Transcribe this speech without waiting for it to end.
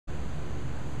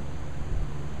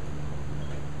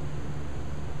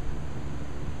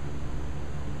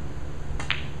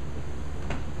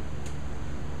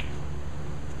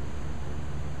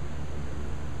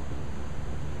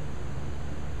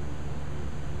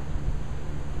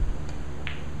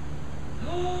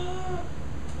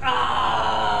Ah!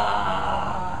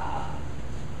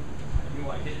 I knew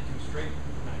I hit it too straight,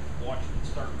 and I watched it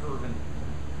start curving.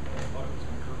 I thought it was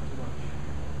going to curve too much.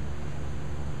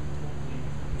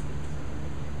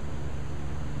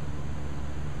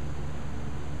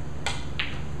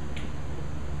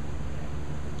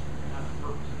 Not on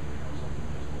purpose, something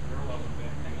just will parallel it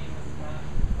back. I mean, it's not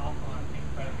awful on things,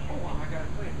 but I mean, Oh, well, I got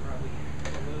to play it probably.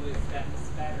 literally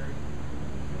spattering.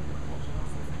 Close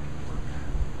enough, I think it worked.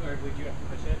 Or would you have to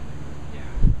push it? Yeah,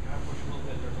 you gotta push a little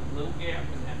bit. There's a little gap,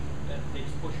 and that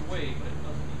takes push away, but it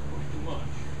doesn't need to push too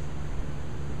much.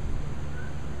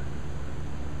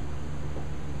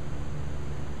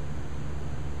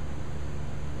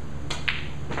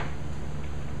 So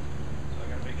I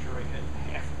gotta make sure I hit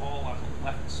half ball on the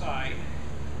left side.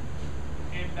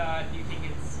 And do you think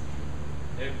it's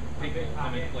Big big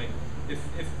come in pocket? play. If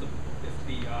the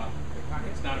pocket?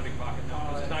 it's not a big pocket, no, Oh,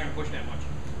 because it's not gonna push that much.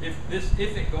 If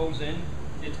it goes in,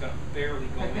 it's gonna barely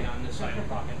go in on this side of the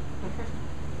pocket.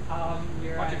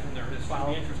 You're Watch at it from there. This should 12.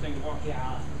 be interesting to watch.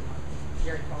 Yeah,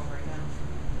 you're at 12 right now.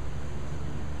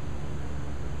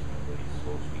 Really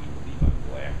slow speed to leave on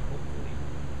black, hopefully.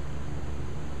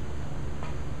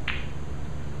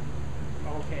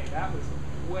 Okay, that was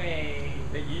way.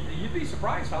 You'd be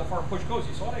surprised how far push goes.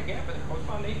 You saw that gap, and it goes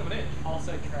about 1/8 of an inch.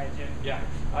 Also tragic. Yeah,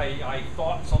 I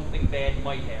thought something bad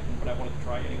might happen, but I wanted to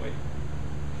try anyway.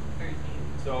 13.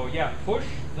 So yeah, push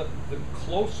the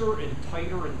closer and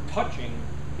tighter and touching,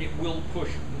 it will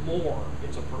push more.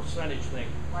 It's a percentage thing.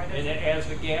 Why does And it- as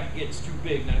the gap gets too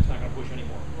big, then it's not going to push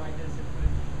anymore. Why does it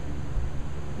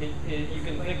push? You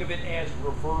can think of it as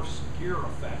reverse gear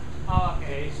effect. Oh,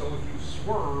 Okay, okay. so if you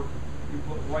swerve, you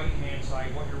put right hand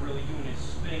side, what you're really doing is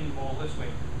spinning the ball this way.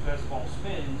 So as the ball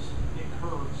spins, it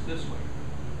curves this way.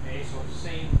 Okay, so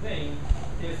same thing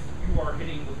if you are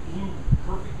hitting the blue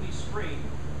perfectly straight,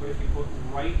 but if you put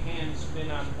right hand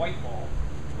spin on white ball,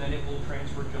 then it will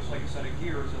transfer just like a set of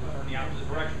gears in the opposite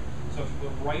direction. So if you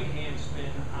put right hand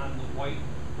spin on the white,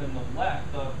 then the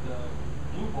left, the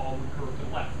blue ball would curve to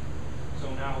the left. So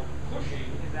now pushing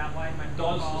Is that why my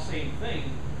does ball- the same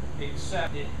thing,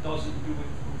 except it doesn't do it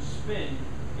through spin,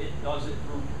 it does it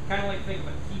through, kind of like think of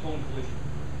a T-bone collision.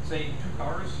 Say two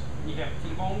cars, and you have a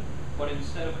T-bone, but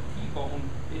instead of a T-bone,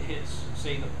 it hits,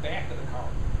 say, the back of the car.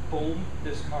 Boom,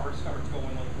 this car starts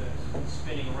going like this,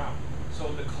 spinning around. So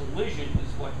the collision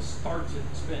is what starts it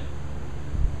to spin.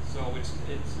 So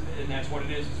and that's what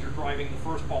it is you're driving the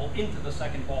first ball into the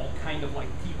second ball, kind of like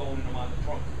T-boning them on the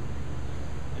trunk.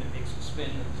 And it makes it spin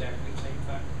in exactly the same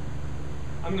effect.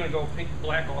 I'm gonna go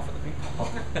black off of the pink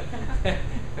ball.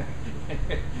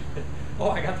 Oh,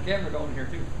 I got the camera going here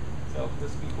too. So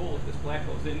this would be cool if this black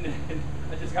goes in. And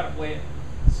I just gotta play it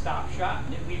stop shot,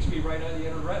 and it leads me right on the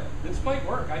inner red. This might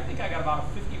work. I think I got about a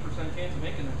 50% chance of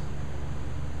making this.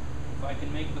 If I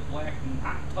can make the black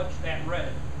not touch that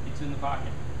red, it's in the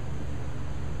pocket.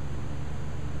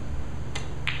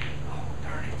 Oh,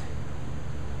 darn it.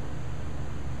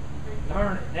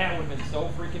 Darn it, that would have been so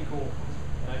freaking cool.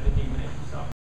 And I didn't even hit the stop.